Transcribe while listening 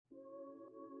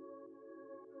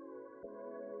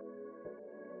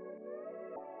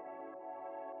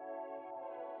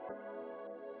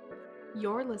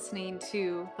You're listening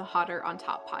to the Hotter on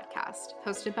Top podcast,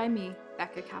 hosted by me,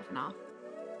 Becca Kavanaugh.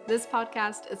 This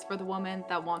podcast is for the woman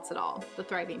that wants it all: the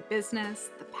thriving business,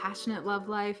 the passionate love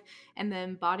life, and the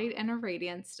embodied inner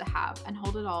radiance to have and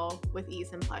hold it all with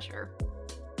ease and pleasure.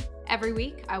 Every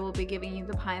week, I will be giving you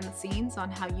the behind the scenes on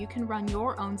how you can run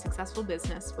your own successful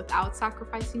business without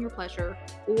sacrificing your pleasure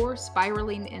or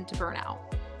spiraling into burnout.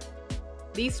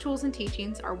 These tools and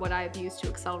teachings are what I have used to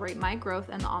accelerate my growth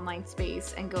in the online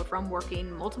space and go from working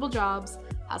multiple jobs,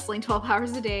 hustling 12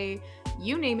 hours a day,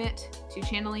 you name it, to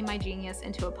channeling my genius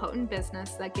into a potent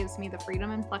business that gives me the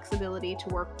freedom and flexibility to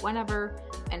work whenever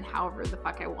and however the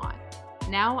fuck I want.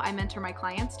 Now I mentor my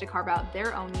clients to carve out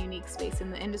their own unique space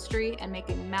in the industry and make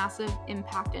a massive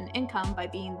impact and income by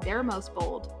being their most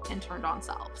bold and turned on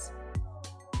selves.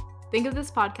 Think of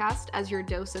this podcast as your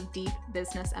dose of deep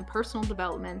business and personal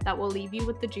development that will leave you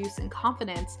with the juice and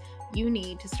confidence you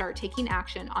need to start taking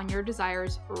action on your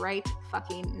desires right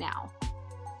fucking now.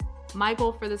 My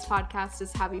goal for this podcast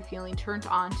is to have you feeling turned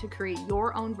on to create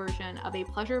your own version of a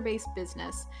pleasure-based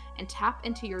business and tap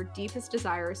into your deepest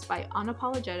desires by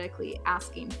unapologetically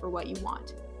asking for what you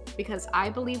want. Because I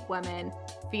believe women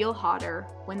feel hotter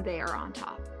when they are on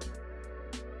top.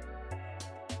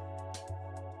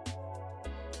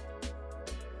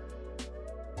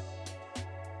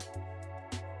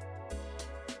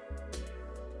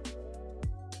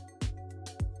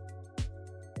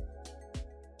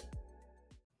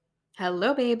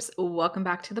 Hello, babes. Welcome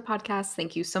back to the podcast.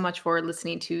 Thank you so much for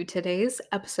listening to today's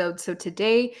episode. So,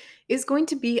 today is going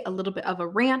to be a little bit of a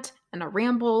rant and a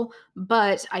ramble,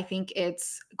 but I think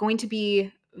it's going to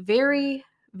be very,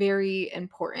 very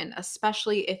important,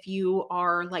 especially if you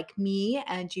are like me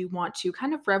and you want to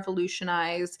kind of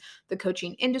revolutionize the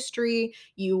coaching industry.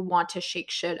 You want to shake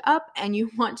shit up and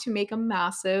you want to make a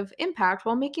massive impact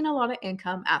while making a lot of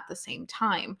income at the same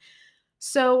time.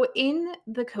 So, in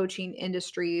the coaching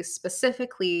industry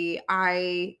specifically,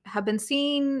 I have been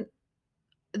seeing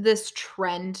this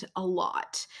trend a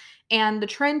lot. And the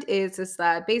trend is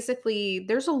that basically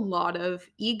there's a lot of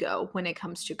ego when it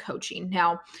comes to coaching.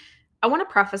 Now, I want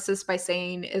to preface this by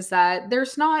saying is that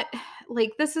there's not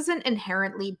like this isn't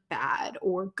inherently bad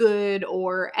or good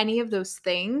or any of those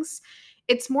things.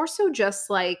 It's more so just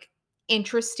like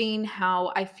interesting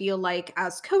how I feel like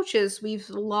as coaches, we've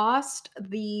lost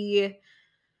the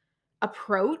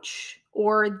approach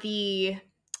or the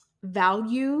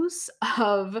values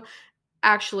of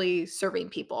actually serving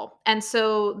people. And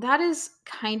so that is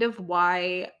kind of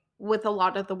why, with a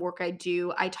lot of the work I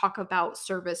do, I talk about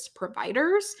service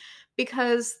providers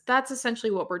because that's essentially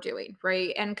what we're doing,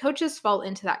 right? And coaches fall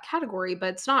into that category, but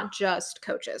it's not just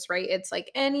coaches, right? It's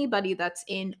like anybody that's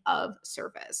in of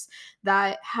service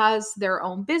that has their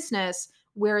own business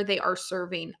where they are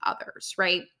serving others,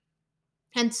 right?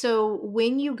 And so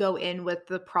when you go in with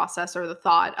the process or the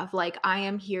thought of like, I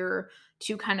am here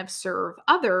to kind of serve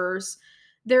others,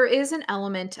 there is an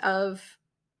element of,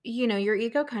 your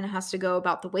ego kind of has to go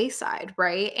about the wayside,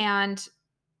 right? And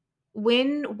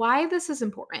why this is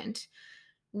important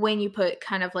when you put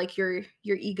kind of like your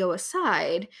ego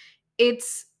aside,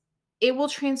 it's it will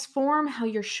transform how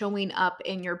you're showing up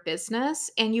in your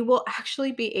business and you will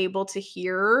actually be able to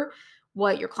hear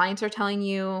what your clients are telling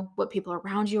you, what people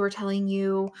around you are telling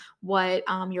you, what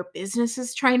your business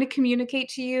is trying to communicate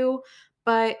to you.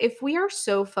 But if we are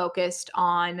so focused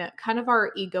on kind of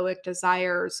our egoic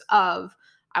desires of,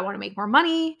 I want to make more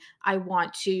money, I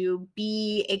want to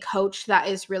be a coach that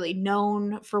is really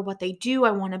known for what they do.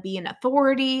 I want to be an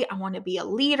authority. I want to be a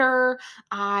leader.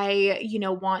 I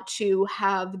want to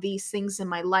have these things in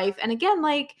my life. And again,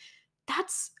 like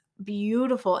that's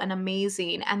beautiful and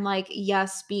amazing. And like,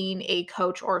 yes, being a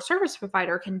coach or a service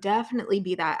provider can definitely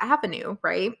be that avenue,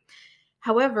 right?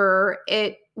 However,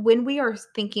 it when we are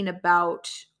thinking about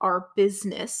our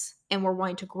business and we're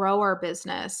wanting to grow our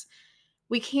business,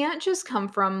 we can't just come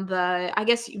from the I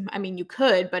guess you I mean, you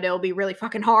could, but it'll be really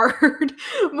fucking hard.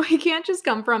 We can't just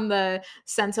come from the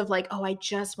sense of like, "Oh, I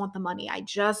just want the money. I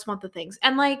just want the things."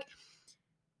 And, like,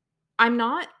 I'm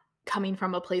not coming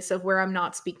from a place of where I'm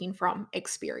not speaking from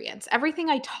experience.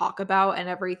 Everything I talk about and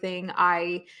everything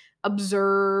I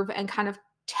observe and kind of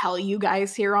tell you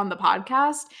guys here on the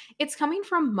podcast, it's coming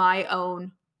from my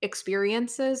own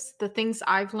experiences, the things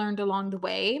I've learned along the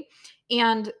way,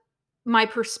 and my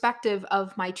perspective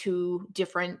of my two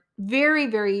different, very,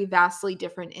 very vastly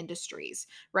different industries,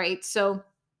 right? So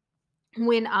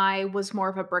when I was more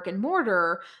of a brick and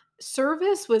mortar,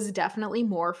 service was definitely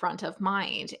more front of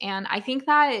mind. And I think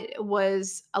that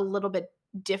was a little bit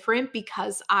different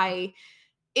because I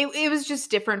it was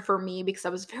just different for me because I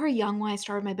was very young when I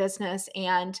started my business,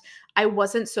 and I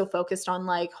wasn't so focused on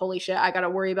like, holy shit, I got to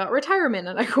worry about retirement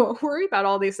and I got to worry about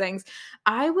all these things.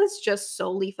 I was just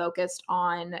solely focused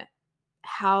on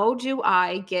how do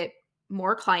I get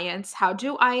more clients? How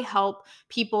do I help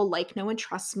people like, know, and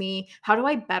trust me? How do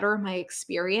I better my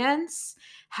experience?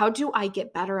 How do I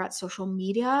get better at social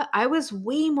media? I was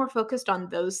way more focused on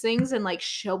those things and like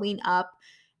showing up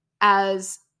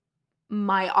as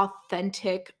my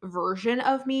authentic version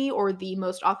of me or the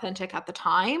most authentic at the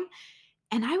time.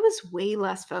 And I was way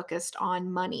less focused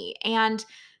on money. And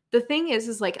the thing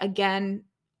is like, again,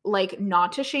 like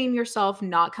not to shame yourself,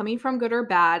 not coming from good or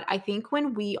bad. I think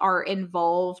when we are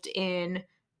involved in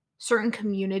certain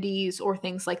communities or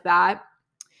things like that,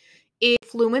 it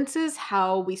influences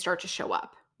how we start to show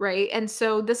up, right? And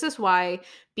so this is why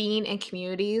being in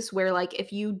communities where like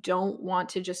if you don't want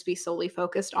to just be solely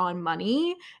focused on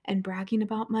money and bragging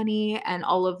about money and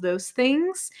all of those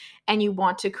things and you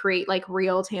want to create like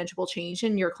real tangible change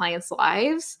in your clients'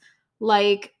 lives,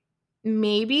 like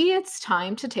maybe it's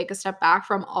time to take a step back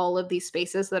from all of these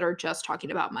spaces that are just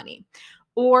talking about money.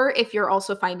 Or if you're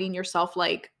also finding yourself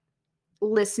like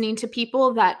listening to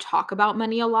people that talk about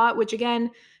money a lot, which again,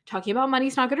 talking about money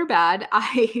is not good or bad.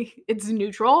 It's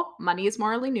neutral. Money is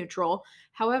morally neutral.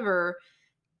 However,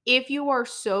 if you are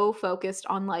so focused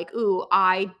on like, ooh,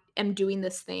 I am doing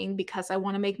this thing because I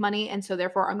want to make money and so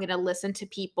therefore I'm going to listen to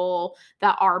people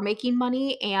that are making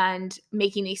money and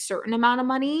making a certain amount of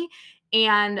money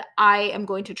and I am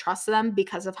going to trust them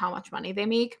because of how much money they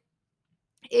make.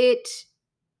 It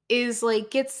is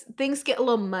like gets things get a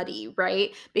little muddy,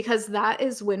 right? Because that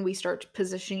is when we start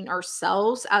positioning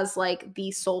ourselves as like the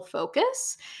sole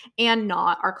focus and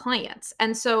not our clients.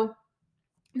 And so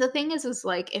the thing is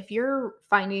like if you're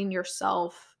finding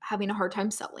yourself having a hard time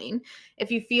selling,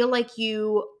 if you feel like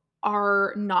you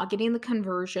are not getting the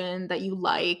conversion that you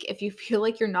like, if you feel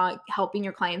like you're not helping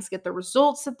your clients get the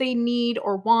results that they need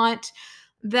or want,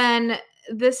 then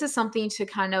this is something to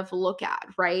kind of look at,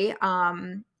 right?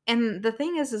 And the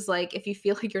thing is like if you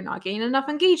feel like you're not getting enough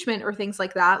engagement or things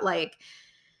like that, like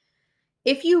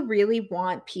if you really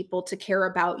want people to care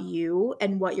about you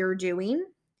and what you're doing,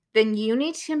 then you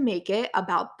need to make it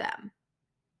about them.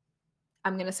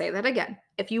 I'm going to say that again.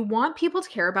 If you want people to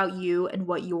care about you and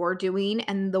what you're doing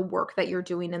and the work that you're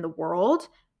doing in the world,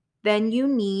 then you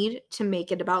need to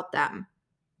make it about them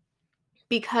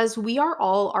because we are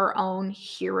all our own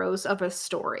heroes of a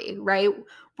story, right?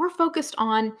 We're focused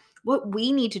on what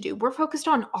we need to do. We're focused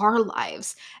on our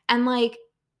lives. And like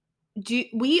do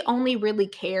we only really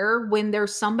care when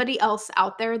there's somebody else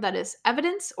out there that is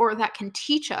evidence or that can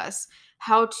teach us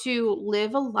how to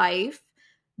live a life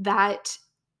that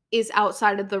is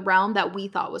outside of the realm that we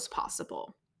thought was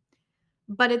possible.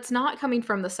 But it's not coming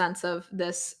from the sense of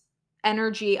this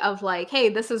energy of like, hey,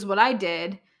 this is what I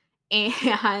did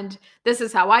and this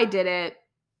is how I did it.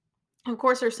 Of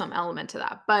course, there's some element to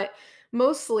that, but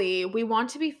mostly we want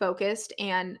to be focused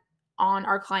and on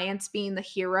our clients being the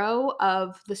hero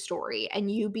of the story and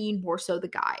you being more so the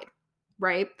guide,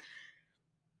 right?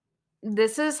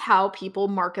 This is how people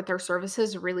market their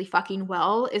services really fucking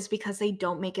well is because they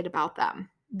don't make it about them.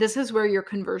 This is where your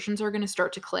conversions are going to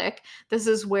start to click. This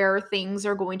is where things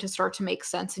are going to start to make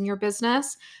sense in your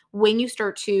business when you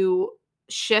start to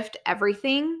shift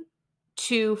everything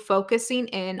to focusing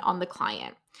in on the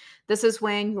client. This is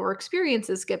when your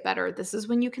experiences get better. This is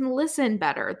when you can listen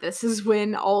better. This is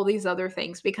when all these other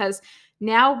things, because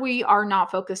now we are not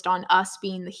focused on us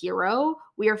being the hero.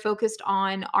 We are focused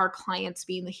on our clients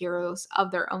being the heroes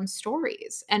of their own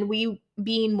stories. And we,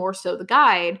 being more so the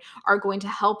guide, are going to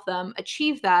help them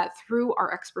achieve that through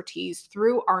our expertise,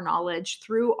 through our knowledge,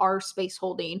 through our space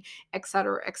holding, et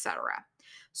cetera, et cetera.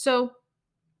 So,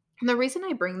 the reason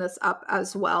I bring this up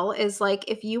as well is like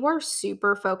if you are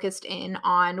super focused in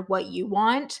on what you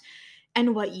want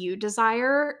and what you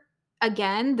desire,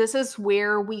 again, this is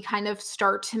where we kind of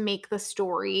start to make the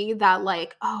story that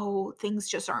like, oh, things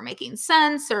just aren't making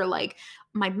sense or like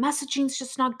my messaging's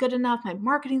just not good enough, my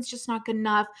marketing's just not good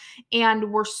enough,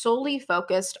 and we're solely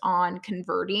focused on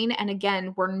converting and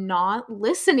again, we're not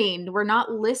listening. We're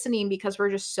not listening because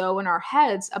we're just so in our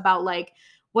heads about like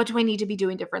what do I need to be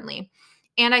doing differently?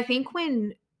 And I think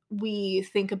when we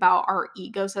think about our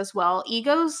egos as well,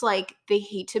 egos, like, they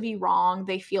hate to be wrong.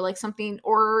 They feel like something,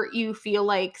 or you feel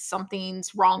like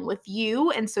something's wrong with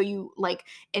you. And so you like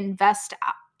invest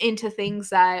into things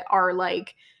that are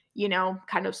like,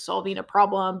 kind of solving a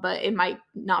problem, but it might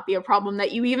not be a problem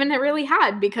that you even really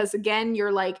had because, again,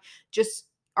 you're like just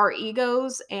our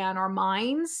egos and our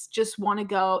minds just want to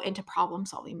go into problem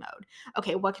solving mode.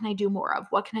 Okay, what can I do more of?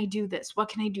 What can I do this? What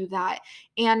can I do that?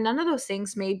 And none of those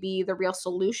things may be the real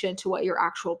solution to what your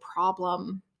actual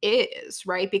problem is,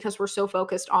 right? Because we're so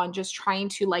focused on just trying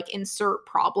to like insert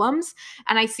problems.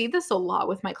 And I see this a lot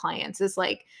with my clients is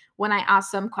like when I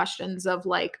ask them questions of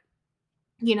like,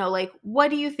 like, what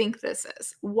do you think this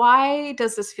is? Why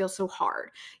does this feel so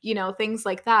hard? Things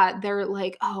like that. They're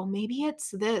like, oh, maybe it's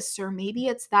this or maybe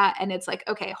it's that. And it's like,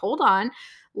 okay, hold on.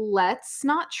 Let's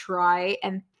not try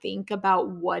and think about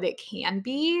what it can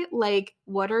be. Like,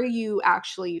 what are you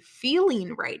actually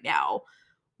feeling right now?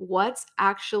 What's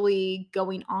actually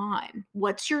going on?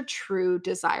 What's your true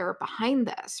desire behind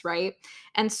this, right?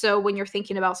 And so when you're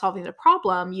thinking about solving the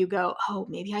problem, you go, oh,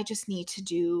 maybe I just need to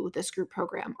do this group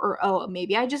program, or oh,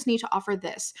 maybe I just need to offer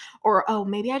this, or oh,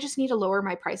 maybe I just need to lower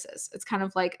my prices. It's kind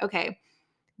of like, okay,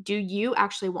 do you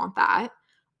actually want that?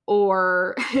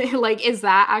 Or like, is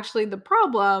that actually the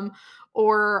problem?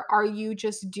 Or are you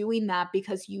just doing that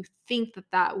because you think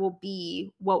that that will be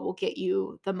what will get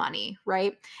you the money,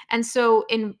 right? And so,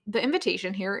 in the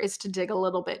invitation here is to dig a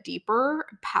little bit deeper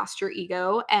past your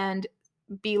ego and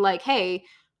be like, hey,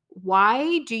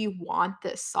 why do you want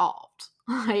this solved?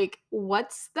 Like,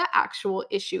 what's the actual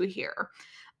issue here?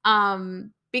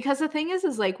 Because the thing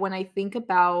is like when I think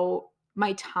about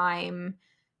my time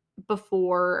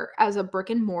before as a brick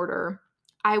and mortar,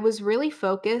 I was really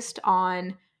focused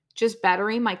on just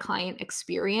bettering my client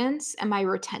experience and my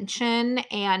retention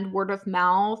and word of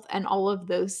mouth and all of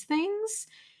those things.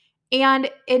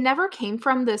 And it never came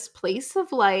from this place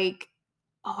of like,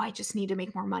 oh, I just need to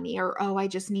make more money or oh, I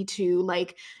just need to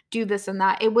like do this and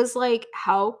that. It was like,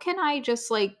 how can I just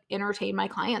like entertain my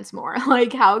clients more?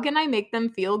 Like, how can I make them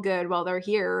feel good while they're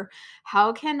here?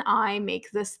 How can I make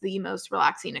this the most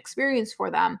relaxing experience for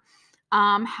them?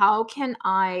 How can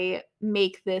I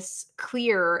make this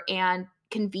clear and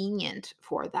convenient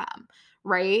for them?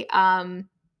 Right.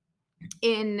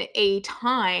 In a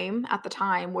time at the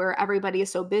time where everybody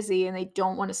is so busy and they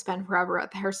don't want to spend forever at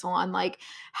the hair salon, like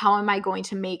how am I going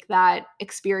to make that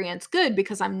experience good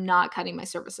because I'm not cutting my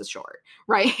services short,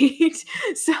 right?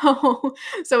 So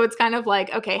it's kind of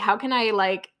like, okay, how can I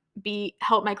like be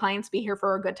help my clients be here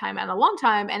for a good time and a long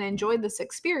time and enjoy this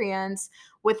experience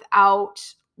without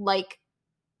like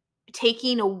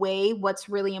taking away what's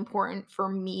really important for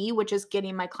me, which is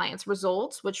getting my clients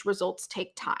results, which results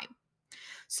take time.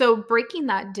 So breaking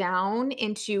that down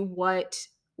into what's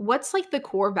like the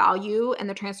core value and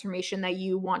the transformation that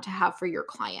you want to have for your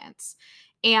clients.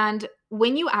 And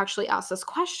when you actually ask this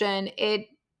question, it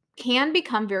can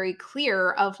become very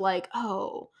clear of like,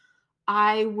 oh,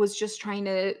 I was just trying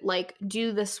to like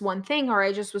do this one thing, or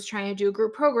I just was trying to do a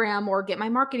group program or get my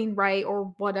marketing right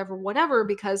or whatever,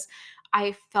 because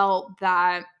I felt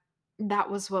that that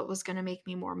was what was going to make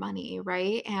me more money,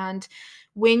 right? And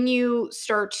when you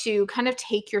start to kind of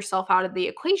take yourself out of the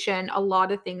equation, a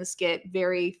lot of things get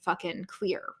very fucking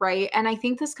clear, right? And I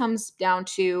think this comes down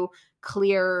to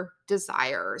clear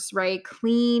desires, right?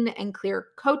 Clean and clear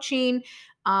coaching,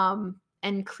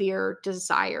 and clear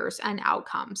desires and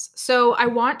outcomes. So I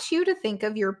want you to think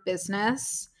of your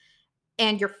business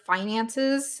and your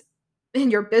finances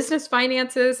and your business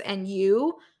finances and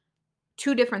you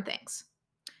two different things.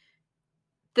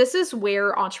 This is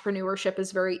where entrepreneurship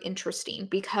is very interesting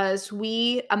because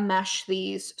we enmesh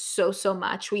these so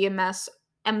much. We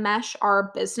enmesh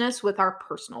our business with our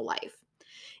personal life.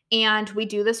 And we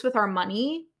do this with our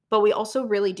money, but we also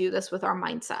really do this with our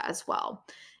mindset as well.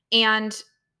 And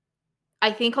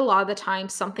I think a lot of the time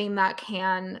something that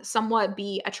can somewhat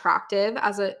be attractive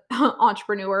as an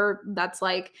entrepreneur that's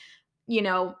like,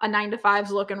 a 9 to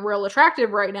 5's looking real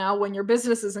attractive right now when your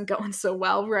business isn't going so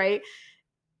well, right?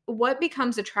 What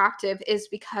becomes attractive is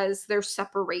because there's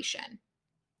separation.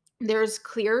 There's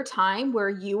clear time where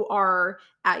you are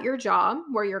at your job,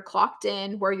 where you're clocked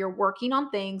in, where you're working on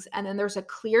things, and then there's a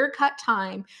clear cut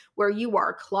time where you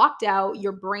are clocked out,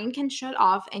 your brain can shut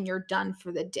off, and you're done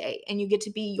for the day, and you get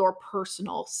to be your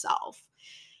personal self.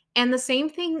 And the same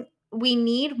thing, we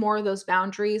need more of those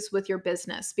boundaries with your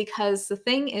business because the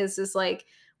thing is like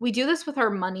we do this with our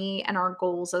money and our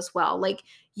goals as well. Like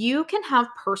you can have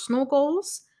personal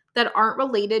goals that aren't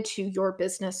related to your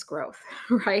business growth,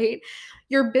 right?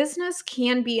 Your business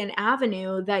can be an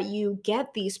avenue that you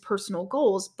get these personal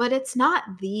goals, but it's not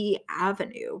the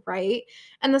avenue, right?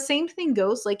 And the same thing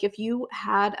goes like if you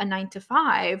had a 9 to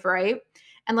 5, right?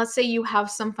 And let's say you have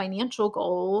some financial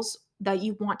goals that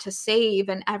you want to save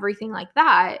and everything like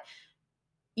that,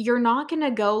 you're not going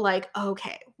to go like,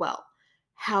 okay, well,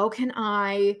 how can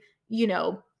I, you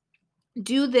know,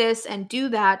 do this and do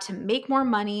that to make more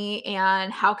money,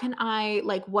 and how can I,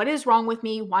 like, what is wrong with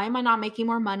me? Why am I not making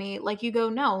more money? Like, you go,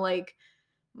 no, like,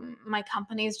 my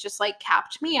company's just like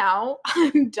capped me out.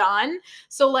 I'm done.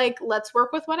 So like let's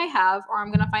work with what I have or I'm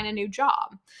going to find a new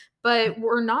job. But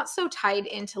we're not so tied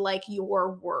into like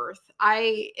your worth.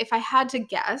 If I had to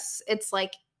guess, it's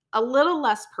like a little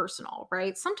less personal,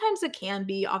 right? Sometimes it can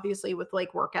be, obviously, with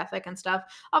like work ethic and stuff.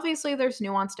 Obviously there's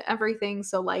nuance to everything,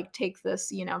 so like take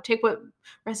this, take what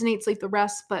resonates, leave the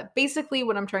rest. But basically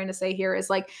what I'm trying to say here is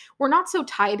like we're not so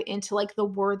tied into like the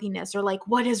worthiness or like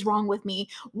what is wrong with me,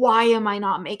 why am I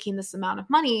not making this amount of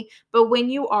money? But when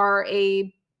you are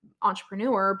a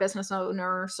entrepreneur, business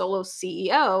owner, solo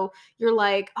CEO, you're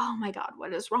like, "Oh my god,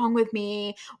 what is wrong with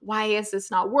me? Why is this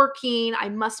not working? I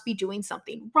must be doing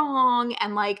something wrong."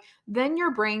 And like then your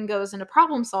brain goes into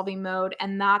problem-solving mode,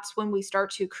 and that's when we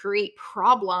start to create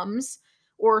problems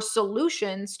or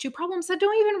solutions to problems that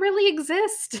don't even really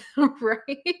exist,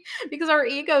 right? Because our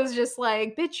ego is just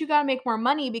like, bitch, you got to make more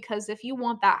money because if you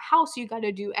want that house, you got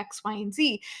to do X, Y, and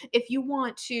Z. If you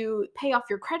want to pay off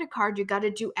your credit card, you got to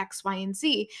do X, Y, and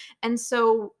Z. And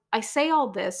so I say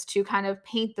all this to kind of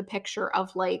paint the picture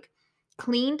of like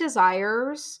clean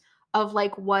desires of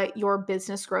like what your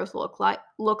business growth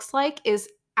looks like is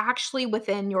actually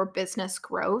within your business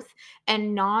growth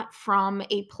and not from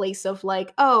a place of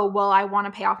like, oh, well, I want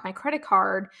to pay off my credit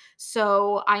card.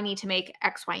 So I need to make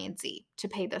X, Y, and Z to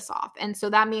pay this off. And so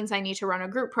that means I need to run a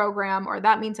group program, or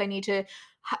that means I need to,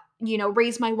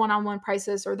 raise my one on one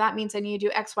prices, or that means I need to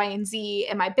do X, Y, and Z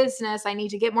in my business. I need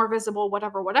to get more visible,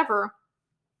 whatever, whatever.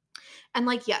 And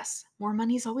like, yes, more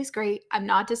money is always great. I'm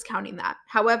not discounting that.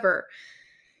 However,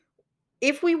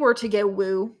 if we were to get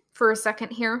woo for a second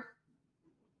here,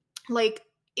 like,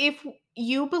 if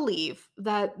you believe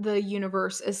that the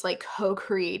universe is like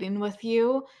co-creating with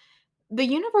you, the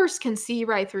universe can see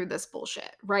right through this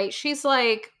bullshit, right? She's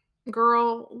like,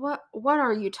 "Girl, what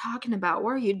are you talking about?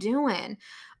 What are you doing?"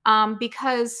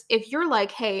 Because if you're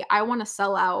like, "Hey, I want to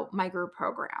sell out my group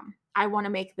program. I want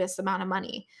to make this amount of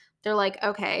money." They're like,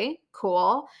 "Okay,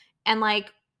 cool." And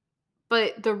like,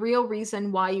 but the real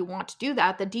reason why you want to do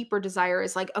that, the deeper desire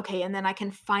is like, okay, and then I can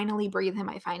finally breathe in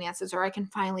my finances, or I can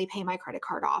finally pay my credit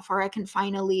card off, or I can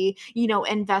finally,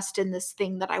 invest in this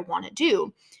thing that I want to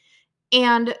do.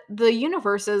 And the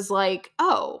universe is like,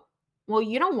 oh, well,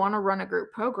 you don't want to run a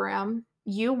group program.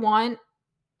 You want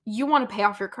to pay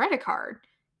off your credit card.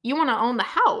 You want to own the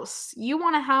house. You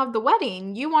want to have the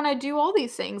wedding. You want to do all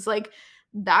these things. Like,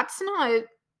 that's not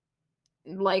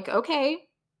like, okay,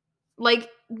 like,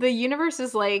 the universe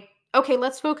is like, "Okay,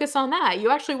 let's focus on that.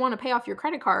 You actually wanna pay off your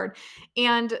credit card."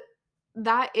 And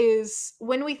that is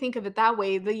when we think of it that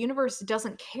way, the universe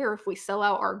doesn't care if we sell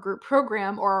out our group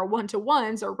program or our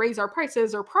one-to-ones or raise our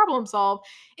prices or problem solve.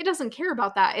 It doesn't care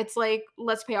about that. It's like,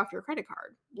 "Let's pay off your credit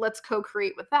card. Let's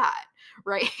co-create with that."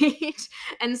 Right?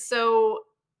 And so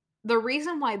the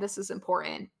reason why this is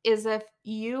important is if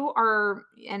you are,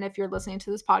 and if you're listening to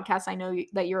this podcast, I know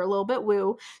that you're a little bit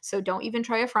woo, so don't even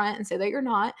try a front and say that you're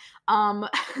not. Um,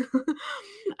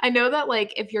 I know that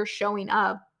like if you're showing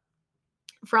up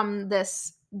from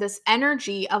this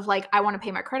energy of like, I want to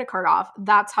pay my credit card off,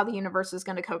 that's how the universe is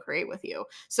going to co-create with you.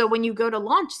 So when you go to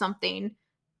launch something,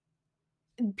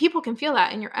 people can feel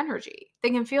that in your energy. They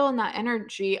can feel in that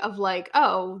energy of like,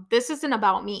 oh, this isn't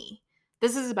about me.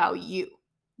 This is about you.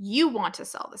 You want to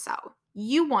sell this out.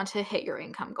 You want to hit your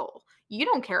income goal. You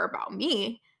don't care about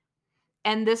me.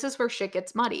 And this is where shit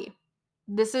gets muddy.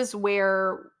 This is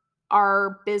where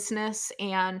our business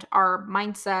and our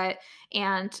mindset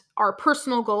and our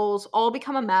personal goals all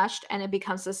become enmeshed, and it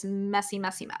becomes this messy,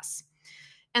 messy mess.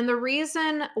 And the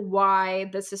reason why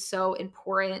this is so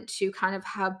important to kind of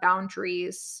have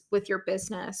boundaries with your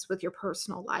business, with your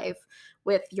personal life,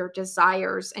 with your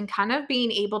desires, and kind of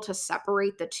being able to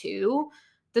separate the two,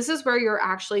 this is where you're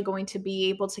actually going to be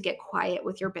able to get quiet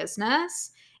with your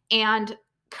business and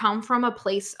come from a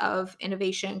place of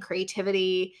innovation,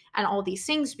 creativity, and all these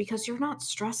things because you're not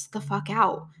stressed the fuck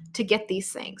out to get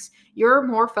these things. You're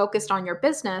more focused on your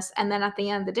business. And then at the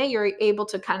end of the day, you're able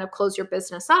to kind of close your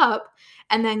business up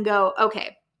and then go,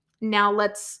 okay, now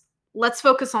let's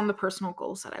focus on the personal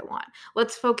goals that I want.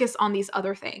 Let's focus on these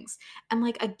other things. And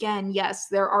like again, yes,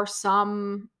 there are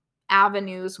some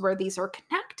avenues where these are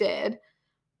connected,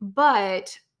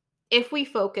 but if we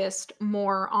focused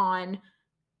more on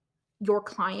your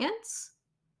clients,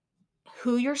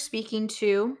 who you're speaking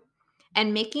to,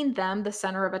 and making them the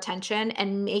center of attention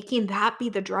and making that be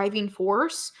the driving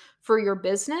force for your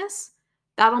business,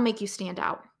 that'll make you stand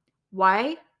out.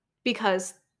 Why?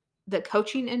 Because the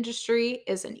coaching industry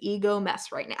is an ego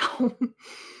mess right now.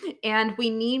 And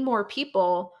we need more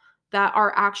people that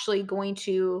are actually going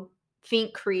to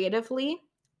think creatively,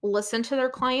 listen to their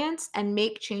clients, and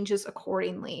make changes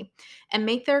accordingly, and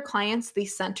make their clients the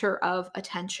center of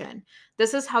attention.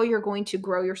 This is how you're going to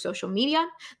grow your social media.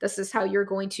 This is how you're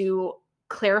going to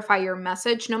clarify your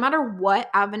message. No matter what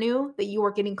avenue that you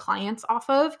are getting clients off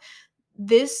of,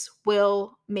 this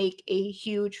will make a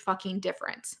huge fucking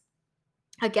difference.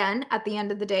 Again, at the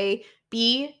end of the day,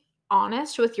 be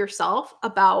honest with yourself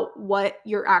about what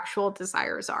your actual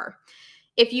desires are.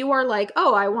 If you are like,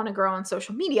 oh, I want to grow on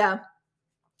social media,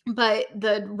 but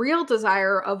the real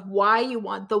desire of why you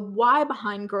want the why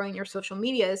behind growing your social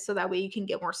media is so that way you can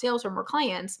get more sales or more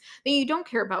clients, then you don't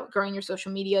care about growing your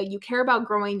social media. You care about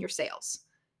growing your sales.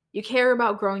 You care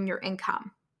about growing your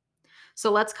income.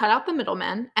 So let's cut out the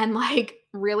middlemen and like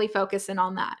really focus in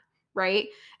on that, right?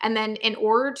 And then in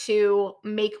order to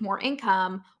make more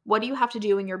income, what do you have to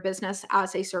do in your business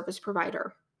as a service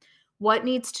provider? What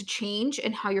needs to change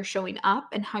in how you're showing up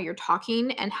and how you're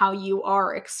talking and how you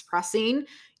are expressing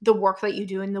the work that you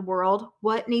do in the world?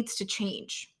 What needs to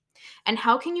change? And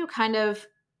how can you kind of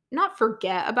not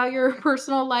forget about your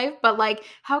personal life, but like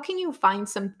how can you find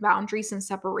some boundaries and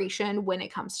separation when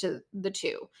it comes to the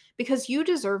two? Because you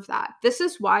deserve that. This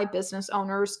is why business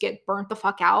owners get burnt the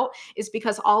fuck out, is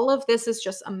because all of this is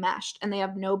just enmeshed and they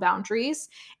have no boundaries.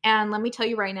 And let me tell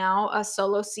you right now, a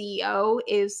solo CEO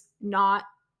is not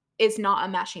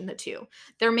enmeshing the two.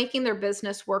 They're making their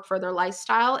business work for their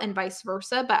lifestyle and vice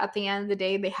versa. But at the end of the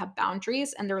day, they have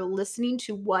boundaries and they're listening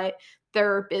to what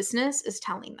their business is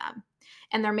telling them.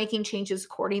 And they're making changes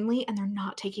accordingly and they're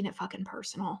not taking it fucking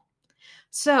personal.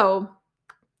 So,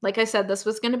 like I said, this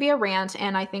was going to be a rant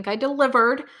and I think I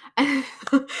delivered.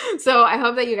 So, I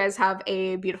hope that you guys have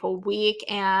a beautiful week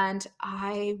and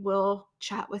I will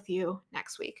chat with you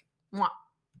next week. Mwah.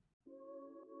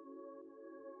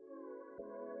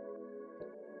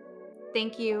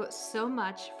 Thank you so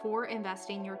much for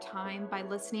investing your time by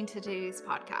listening to today's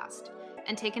podcast.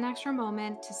 And take an extra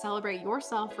moment to celebrate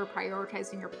yourself for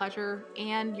prioritizing your pleasure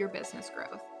and your business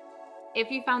growth. If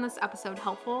you found this episode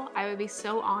helpful, I would be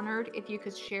so honored if you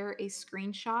could share a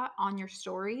screenshot on your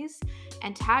stories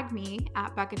and tag me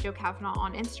at Becca Jo Kavanaugh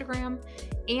on Instagram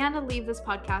and leave this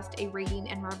podcast a rating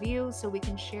and review so we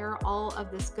can share all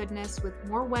of this goodness with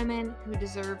more women who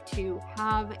deserve to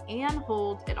have and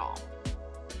hold it all.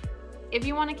 If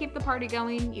you want to keep the party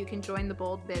going, you can join the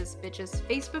Bold Biz Bitches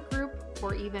Facebook group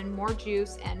for even more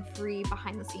juice and free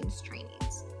behind-the-scenes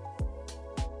trainings.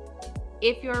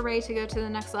 If you're ready to go to the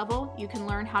next level, you can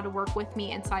learn how to work with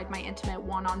me inside my intimate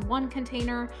one-on-one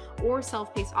container or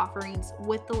self-paced offerings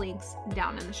with the links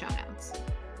down in the show notes.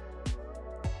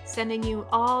 Sending you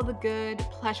all the good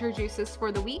pleasure juices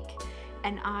for the week,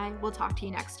 and I will talk to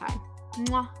you next time.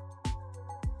 Mwah.